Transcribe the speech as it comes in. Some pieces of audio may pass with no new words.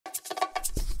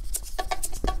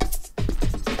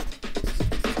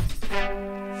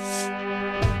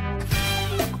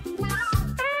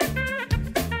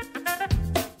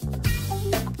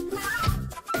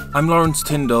I'm Laurence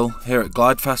Tindall here at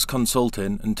GlideFast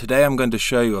Consulting, and today I'm going to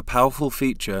show you a powerful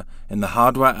feature in the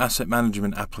hardware asset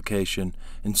management application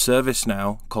in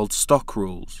ServiceNow called Stock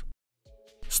Rules.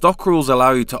 Stock Rules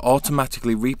allow you to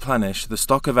automatically replenish the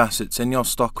stock of assets in your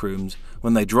stockrooms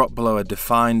when they drop below a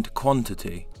defined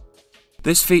quantity.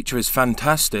 This feature is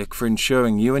fantastic for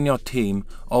ensuring you and your team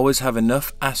always have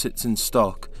enough assets in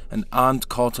stock and aren't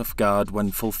caught off guard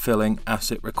when fulfilling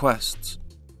asset requests.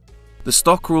 The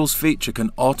Stock Rules feature can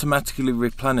automatically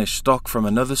replenish stock from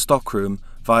another stockroom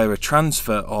via a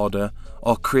transfer order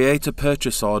or create a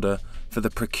purchase order for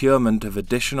the procurement of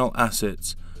additional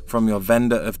assets from your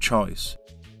vendor of choice.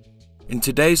 In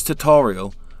today's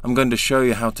tutorial, I'm going to show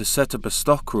you how to set up a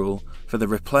stock rule for the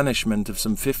replenishment of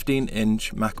some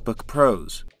 15-inch MacBook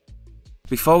Pros.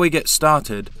 Before we get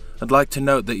started, I'd like to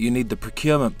note that you need the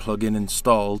procurement plugin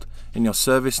installed in your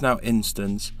ServiceNow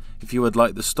instance if you would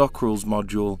like the Stock Rules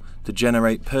module to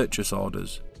generate purchase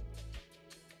orders.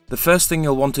 The first thing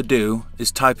you'll want to do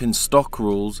is type in Stock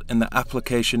Rules in the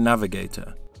Application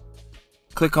Navigator.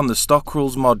 Click on the Stock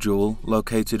Rules module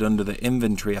located under the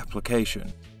Inventory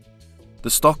application. The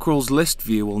Stock Rules list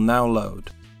view will now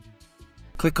load.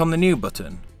 Click on the New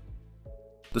button.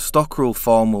 The Stock Rule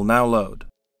form will now load.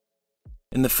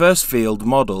 In the first field,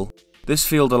 Model, this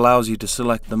field allows you to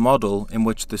select the model in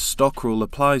which this stock rule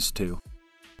applies to.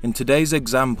 In today's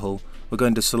example, we're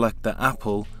going to select the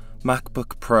Apple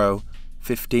MacBook Pro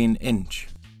 15-inch.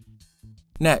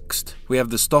 Next, we have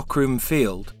the Stockroom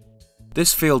field.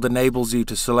 This field enables you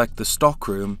to select the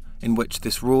stockroom in which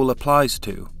this rule applies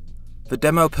to. For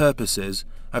demo purposes,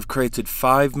 I've created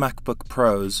 5 MacBook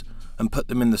Pros and put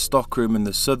them in the stockroom in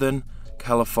the Southern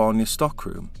California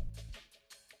stockroom.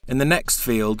 In the next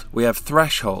field, we have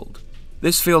Threshold.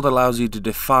 This field allows you to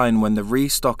define when the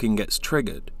restocking gets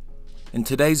triggered. In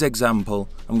today's example,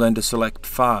 I'm going to select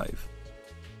 5.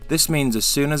 This means as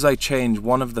soon as I change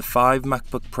one of the 5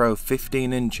 MacBook Pro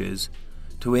 15 inches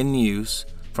to in use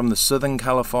from the Southern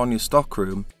California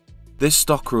stockroom, this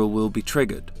stock rule will be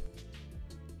triggered.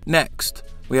 Next,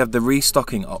 we have the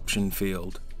Restocking option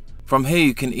field. From here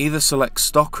you can either select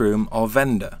stockroom or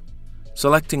vendor.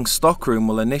 Selecting stockroom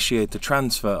will initiate a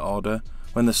transfer order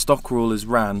when the stock rule is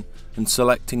ran, and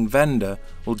selecting vendor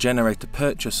will generate a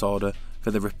purchase order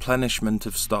for the replenishment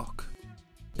of stock.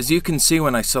 As you can see,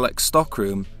 when I select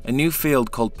stockroom, a new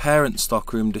field called Parent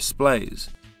Stockroom displays.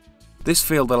 This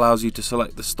field allows you to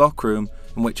select the stockroom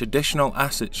in which additional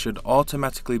assets should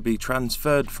automatically be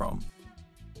transferred from.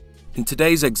 In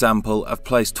today's example, I've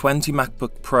placed 20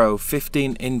 MacBook Pro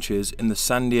 15 inches in the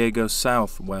San Diego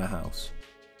South warehouse.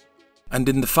 And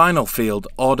in the final field,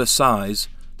 Order Size,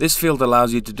 this field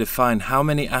allows you to define how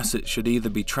many assets should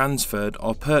either be transferred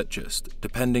or purchased,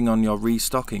 depending on your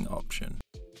restocking option.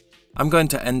 I'm going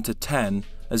to enter 10,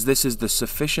 as this is the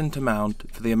sufficient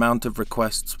amount for the amount of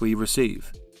requests we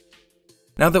receive.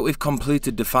 Now that we've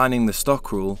completed defining the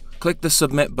stock rule, click the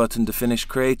Submit button to finish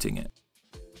creating it.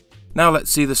 Now let's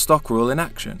see the stock rule in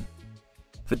action.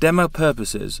 For demo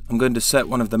purposes, I'm going to set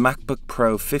one of the MacBook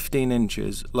Pro 15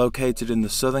 inches located in the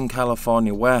Southern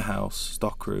California warehouse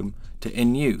stockroom to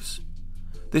in use.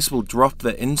 This will drop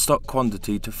the in-stock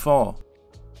quantity to 4.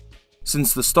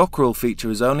 Since the stock rule feature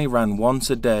is only ran once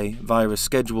a day via a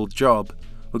scheduled job,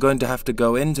 we're going to have to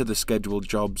go into the Scheduled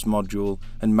Jobs module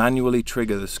and manually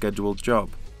trigger the scheduled job.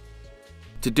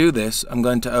 To do this, I'm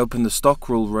going to open the Stock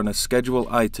Rule Runner schedule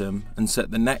item and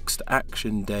set the next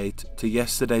action date to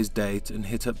yesterday's date and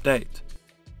hit Update.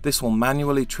 This will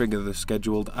manually trigger the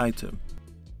scheduled item.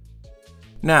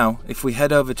 Now, if we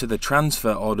head over to the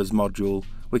Transfer Orders module,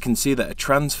 we can see that a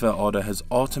transfer order has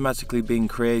automatically been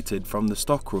created from the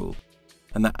stock rule,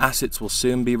 and that assets will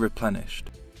soon be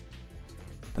replenished.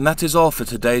 And that is all for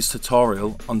today's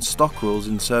tutorial on stock rules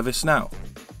in ServiceNow.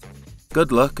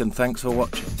 Good luck and thanks for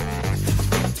watching.